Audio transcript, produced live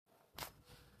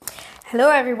Hello,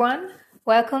 everyone.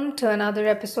 Welcome to another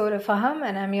episode of Aham,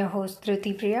 and I'm your host,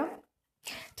 Dhruti Priya.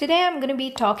 Today, I'm going to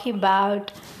be talking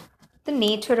about the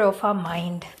nature of our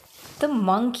mind, the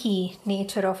monkey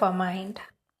nature of our mind.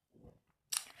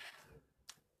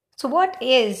 So, what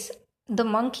is the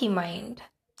monkey mind?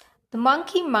 The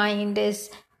monkey mind is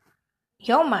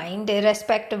your mind,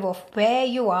 irrespective of where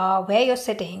you are, where you're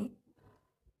sitting,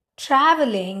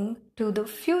 traveling to the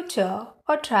future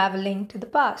or traveling to the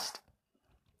past.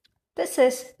 This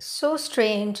is so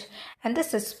strange, and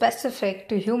this is specific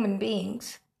to human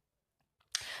beings.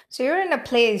 So you're in a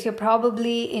place, you're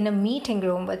probably in a meeting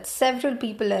room with several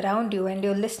people around you, and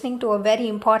you're listening to a very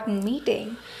important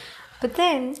meeting. But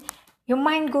then your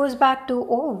mind goes back to,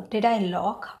 oh, did I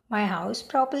lock my house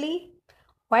properly?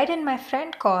 Why didn't my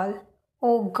friend call?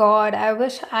 Oh God, I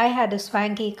wish I had a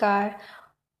swanky car.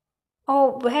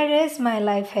 Oh, where is my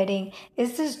life heading?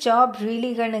 Is this job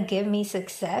really gonna give me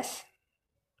success?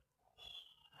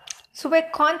 So we're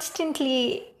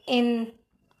constantly in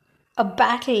a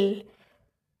battle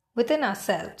within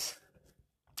ourselves,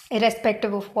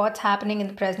 irrespective of what's happening in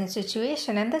the present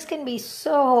situation. And this can be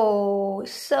so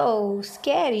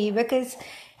scary because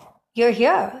you're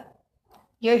here.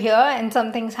 You're here and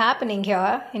something's happening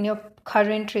here in your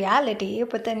current reality,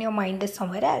 but then your mind is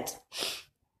somewhere else.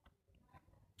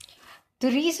 The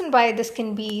reason why this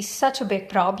can be such a big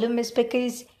problem is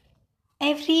because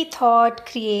every thought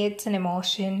creates an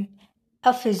emotion,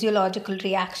 a physiological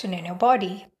reaction in your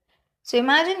body. So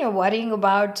imagine you're worrying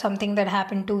about something that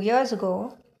happened 2 years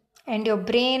ago, and your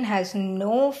brain has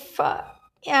no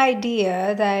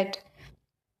idea that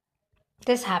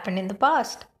this happened in the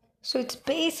past. So it's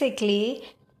basically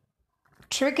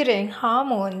triggering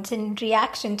hormones and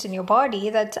reactions in your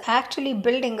body that's actually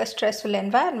building a stressful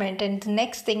environment. And the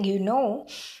next thing you know,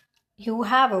 you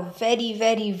have a very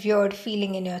weird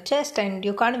feeling in your chest, and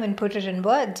you can't even put it in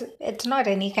words. It's not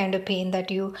any kind of pain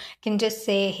that you can just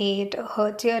say, hey, it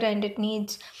hurts here and it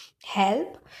needs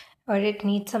help, or it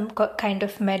needs some kind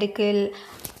of medical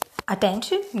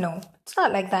attention. No, it's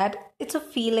not like that. It's a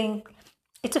feeling.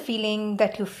 It's a feeling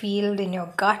that you feel in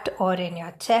your gut or in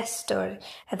your chest or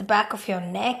at the back of your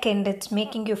neck, and it's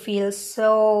making you feel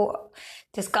so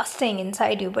disgusting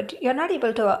inside you, but you're not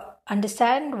able to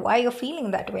understand why you're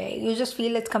feeling that way. You just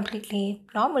feel it's completely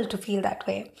normal to feel that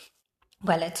way.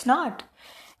 Well, it's not.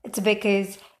 It's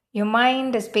because your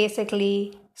mind is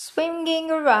basically swinging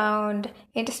around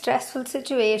into stressful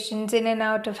situations, in and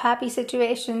out of happy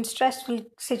situations, stressful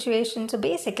situations. So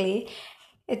basically,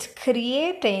 it's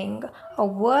creating a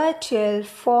virtual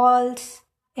false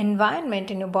environment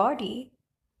in your body.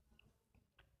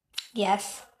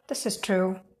 Yes, this is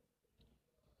true.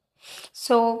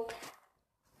 So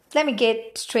let me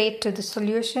get straight to the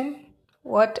solution.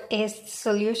 What is the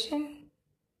solution?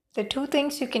 The two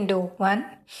things you can do. One,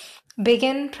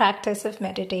 begin practice of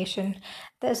meditation.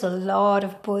 There's a lot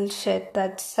of bullshit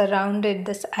that's surrounded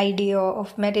this idea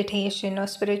of meditation or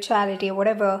spirituality or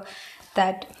whatever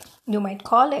that you might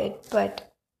call it,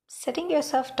 but sitting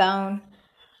yourself down,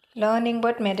 learning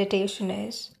what meditation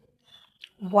is,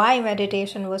 why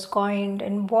meditation was coined,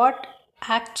 and what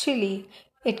actually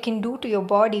it can do to your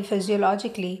body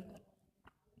physiologically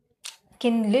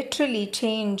can literally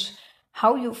change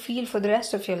how you feel for the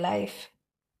rest of your life.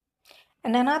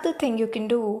 And another thing you can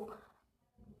do,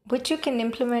 which you can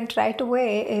implement right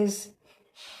away, is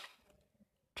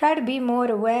try to be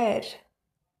more aware.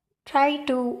 Try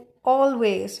to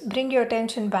always bring your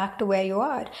attention back to where you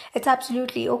are. It's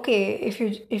absolutely okay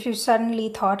if you suddenly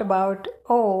thought about,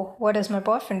 oh, what is my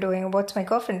boyfriend doing? What's my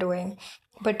girlfriend doing?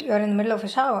 But you're in the middle of a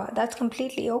shower. That's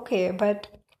completely okay. But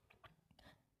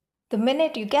the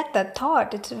minute you get that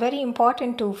thought, it's very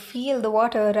important to feel the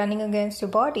water running against your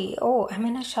body. Oh, I'm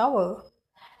in a shower.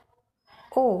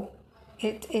 Oh,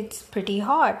 it's pretty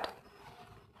hot.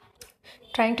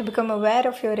 Trying to become aware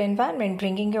of your environment,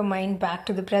 bringing your mind back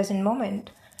to the present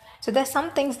moment. So there's some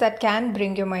things that can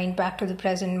bring your mind back to the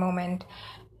present moment.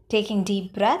 Taking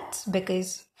deep breaths,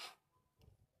 because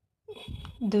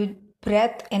the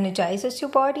breath energizes your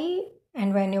body,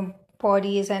 and when your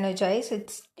body is energized,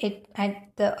 and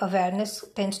the awareness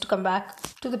tends to come back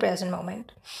to the present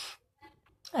moment.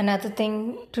 Another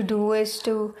thing to do is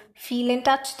to feel and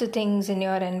touch the things in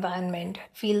your environment,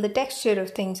 feel the texture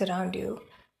of things around you,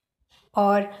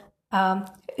 or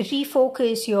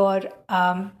refocus your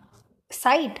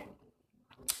sight.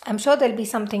 I'm sure there'll be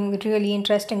something really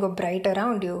interesting or bright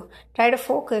around you. Try to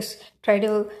focus, try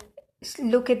to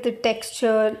look at the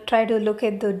texture, try to look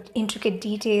at the intricate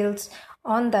details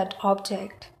on that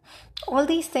object. All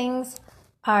these things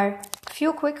are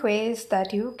few quick ways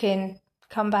that you can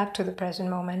come back to the present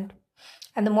moment.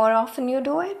 And the more often you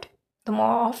do it, the more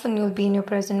often you'll be in your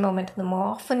present moment, the more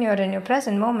often you're in your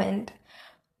present moment,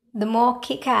 the more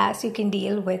kick-ass you can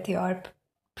deal with your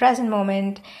present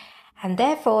moment, and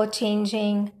therefore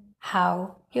changing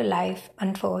how your life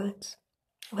unfolds.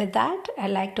 With that,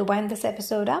 I'd like to wind this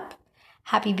episode up.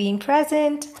 Happy being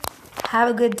present. Have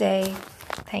a good day.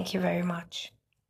 Thank you very much.